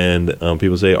 And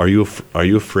people say, are you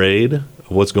afraid of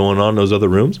what's going on in those other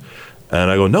rooms? And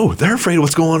I go, no, they're afraid of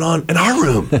what's going on in our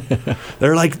room.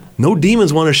 They're like, no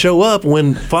demons want to show up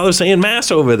when Father's saying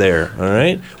mass over there. All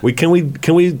right,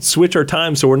 can we switch our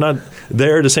time so we're not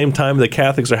there at the same time the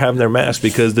Catholics are having their mass,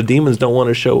 because the demons don't want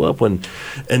to show up when.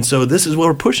 And so this is what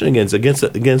we're pushing against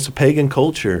the pagan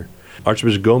culture.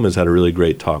 Archbishop Gomez had a really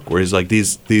great talk where he's like,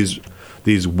 these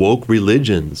woke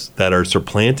religions that are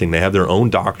supplanting. They have their own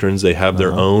doctrines. They have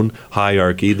their own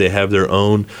hierarchy. They have their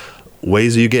own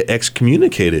ways that you get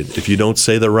excommunicated if you don't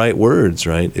say the right words,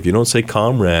 right? If you don't say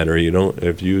comrade, or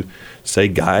if you say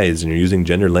guys and you're using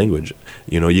gender language,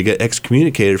 you get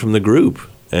excommunicated from the group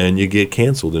and you get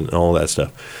canceled and all that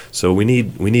stuff. So we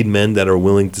need men that are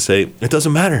willing to say, it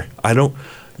doesn't matter.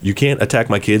 You can't attack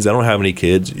my kids. I don't have any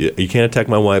kids. You can't attack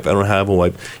my wife. I don't have a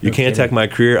wife. You can't attack my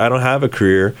career. I don't have a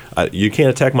career. You can't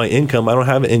attack my income. I don't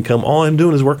have an income. All I'm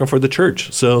doing is working for the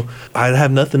church. So I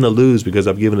have nothing to lose because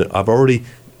I've already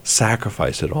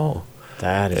sacrificed it all.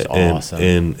 That is awesome.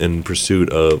 In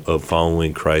pursuit of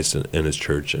following Christ and his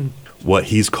church and what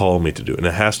he's called me to do. And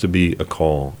it has to be a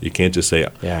call. You can't just say,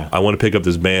 I want to pick up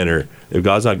this banner. If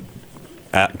God's not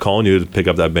calling you to pick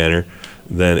up that banner,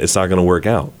 then it's not going to work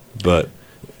out. But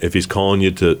if he's calling you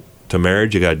to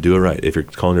marriage, you got to do it right. If you're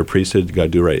calling your priesthood, you got to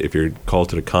do it right. If you're called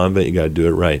to the convent, you got to do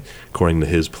it right according to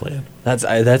his plan.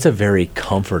 That's a very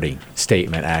comforting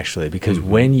statement, actually, because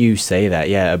when you say that,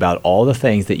 about all the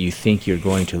things that you think you're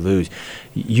going to lose,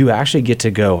 you actually get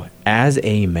to go, as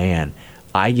a man,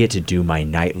 I get to do my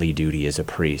nightly duty as a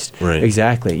priest. Right.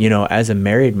 Exactly. As a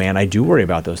married man, I do worry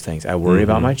about those things. I worry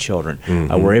about my children.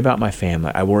 I worry about my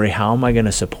family. I worry, how am I going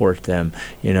to support them?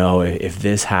 If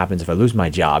this happens, if I lose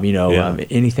my job,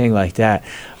 anything like that.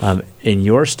 In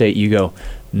your state, you go,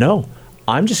 no,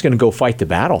 I'm just going to go fight the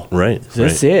battle. Right.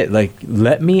 That's it. Like,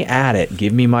 let me at it.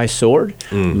 Give me my sword.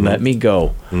 Let me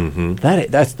go.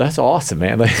 That's awesome,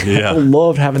 man. Like, I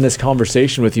loved having this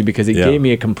conversation with you because it gave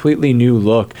me a completely new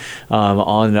look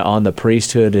on the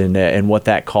priesthood and what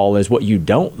that call is, what you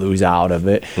don't lose out of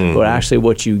it, but actually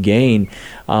what you gain.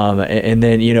 And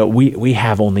then, we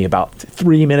have only about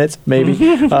 3 minutes, maybe,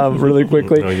 really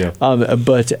quickly. I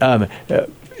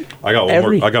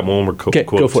got one more quote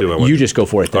go for too. It. You just go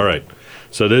for it then. All right.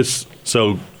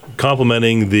 So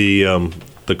complimenting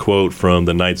the quote from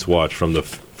the Night's Watch from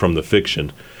the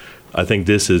fiction, I think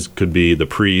this could be the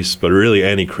priest, but really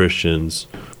any Christian's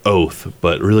oath,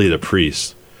 but really the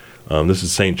priest. This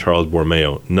is St. Charles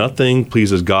Borromeo. Nothing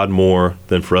pleases God more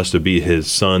than for us to be his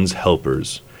son's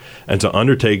helpers and to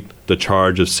undertake the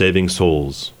charge of saving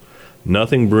souls.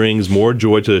 Nothing brings more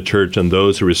joy to the church than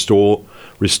those who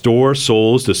restore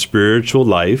souls to spiritual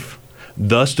life,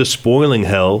 thus despoiling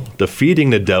hell,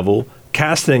 defeating the devil,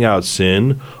 casting out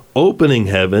sin, opening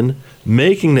heaven,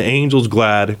 making the angels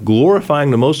glad,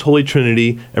 glorifying the most holy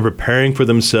Trinity, and preparing for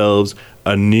themselves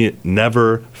a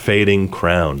never-fading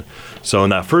crown. So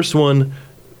in that first one,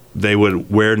 they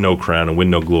would wear no crown and win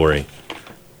no glory.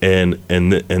 And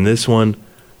this one,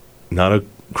 not a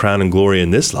crown and glory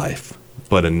in this life,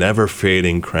 but a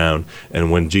never-fading crown.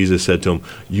 And when Jesus said to him,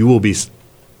 you will be,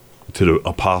 to the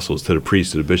apostles, to the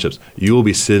priests, to the bishops, you will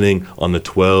be sitting on the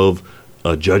 12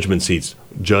 judgment seats,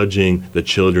 judging the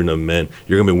children of men.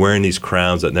 You're going to be wearing these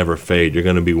crowns that never fade. You're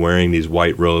going to be wearing these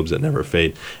white robes that never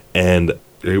fade. And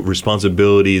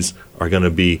responsibilities are going to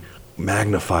be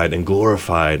magnified and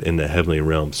glorified in the heavenly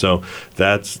realm. So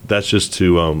that's just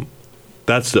to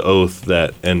that's the oath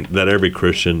that every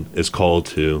Christian is called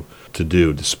to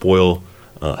do, to spoil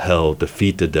hell,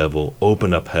 defeat the devil,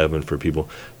 open up heaven for people.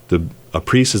 A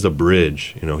priest is a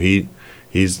bridge.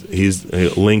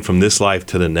 He's linked from this life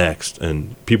to the next,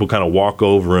 and people kind of walk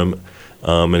over him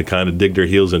and kind of dig their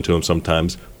heels into him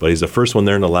sometimes. But he's the first one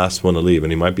there and the last one to leave,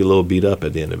 and he might be a little beat up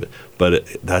at the end of it. But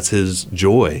that's his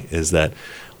joy, is that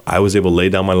I was able to lay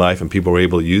down my life, and people were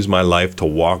able to use my life to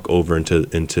walk over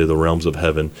into the realms of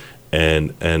heaven, and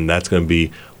that's going to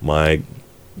be my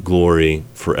glory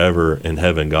forever in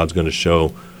heaven. God's going to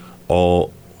show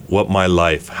all what my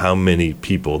life, how many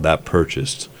people that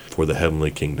purchased for the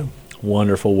heavenly kingdom.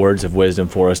 Wonderful words of wisdom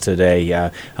for us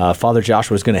today. Father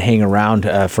Joshua is going to hang around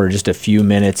for just a few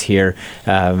minutes here.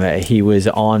 He was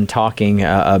on talking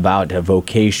about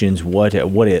vocations, what it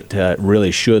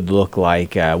really should look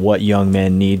like, what young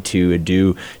men need to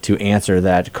do to answer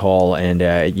that call. And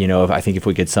I think if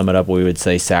we could sum it up, we would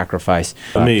say sacrifice.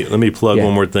 Let me plug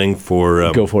one more thing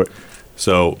for. Go for it.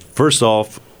 So first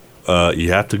off,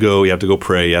 you have to go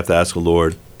pray. You have to ask the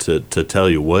Lord to tell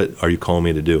you, what are you calling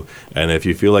me to do? And if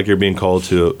you feel like you're being called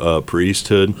to a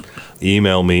priesthood,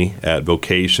 email me at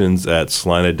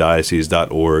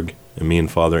vocations@salinadiocese.org, and me and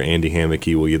Father Andy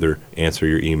Hammocky will either answer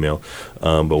your email,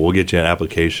 but we'll get you an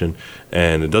application.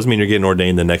 And it doesn't mean you're getting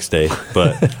ordained the next day,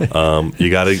 but you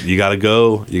gotta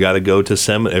go to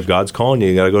seminary. If God's calling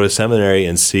you gotta go to seminary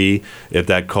and see if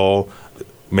that call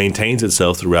maintains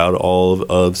itself throughout all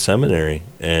of seminary.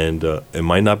 And it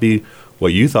might not be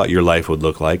what you thought your life would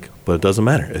look like, but it doesn't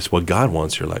matter. It's what God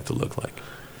wants your life to look like.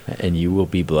 And you will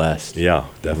be blessed. Yeah,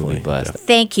 definitely. Blessed. Yeah.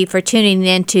 Thank you for tuning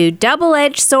in to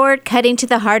Double-Edged Sword, Cutting to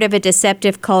the Heart of a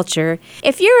Deceptive Culture.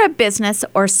 If you're a business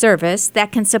or service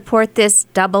that can support this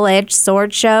Double-Edged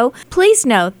Sword show, please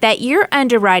note that your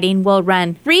underwriting will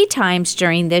run 3 times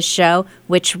during this show,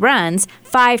 which runs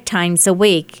 5 times a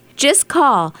week. Just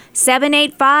call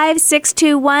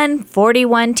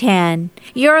 785-621-4110.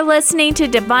 You're listening to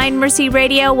Divine Mercy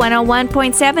Radio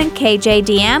 101.7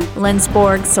 KJDM,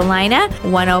 Lindsborg, Salina,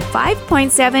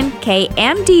 105.7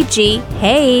 KMDG,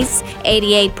 Hayes,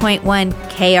 88.1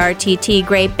 KRTT,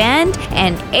 Great Bend,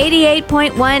 and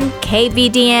 88.1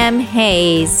 KVDM,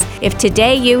 Hayes. If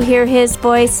today you hear his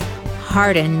voice,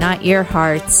 harden not your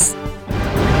hearts.